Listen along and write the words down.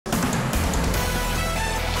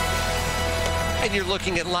And you're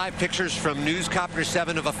looking at live pictures from Newscopter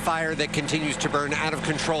 7 of a fire that continues to burn out of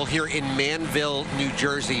control here in Manville, New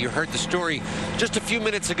Jersey. You heard the story just a few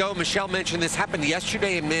minutes ago. Michelle mentioned this happened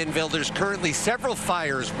yesterday in Manville. There's currently several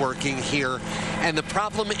fires working here, and the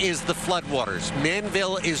problem is the floodwaters.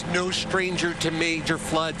 Manville is no stranger to major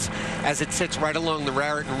floods as it sits right along the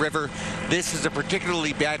Raritan River. This is a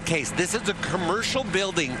particularly bad case. This is a commercial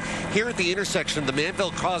building here at the intersection of the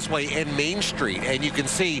Manville Causeway and Main Street, and you can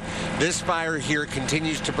see this fire here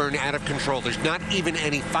continues to burn out of control. There's not even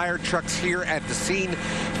any fire trucks here at the scene.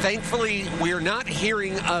 Thankfully, we're not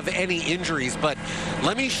hearing of any injuries, but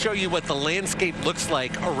let me show you what the landscape looks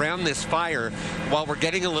like around this fire while we're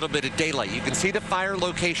getting a little bit of daylight. You can see the fire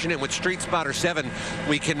location, and with Street Spotter 7,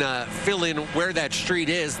 we can fill in where that street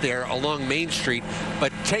is there along Main Street.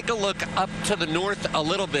 But take a look up to the north a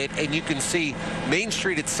little bit, and you can see Main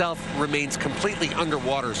Street itself remains completely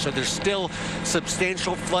underwater. So there's still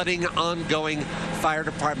substantial flooding ongoing. Fire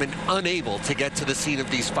department unable to get to the scene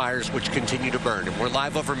of these fires, which continue to burn. And we're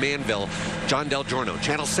live over Manville. John Del Giorno,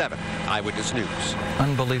 Channel 7, Eyewitness News.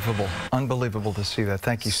 Unbelievable. Unbelievable to see that.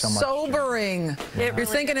 Thank you so much. Sobering. Yeah. You're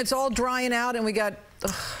thinking it's all drying out and we got...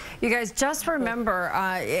 You guys just remember,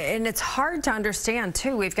 and it's hard to understand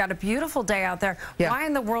too, we've got a beautiful day out there. Yeah. Why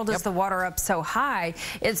in the world is the water up so high?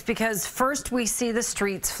 It's because first we see the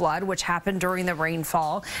streets flood, which happened during the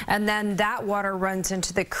rainfall, and then that water runs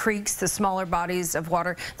into the creeks, the smaller bodies of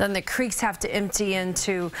water. Then the creeks have to empty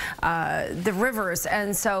into the rivers,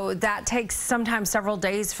 and so that takes sometimes several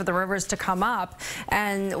days for the rivers to come up,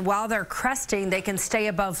 and while they're cresting, they can stay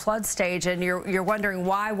above flood stage, and you're wondering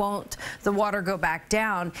why won't the water go back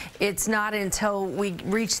down. It's not until we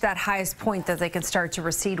reach that highest point that they can start to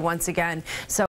recede once again. So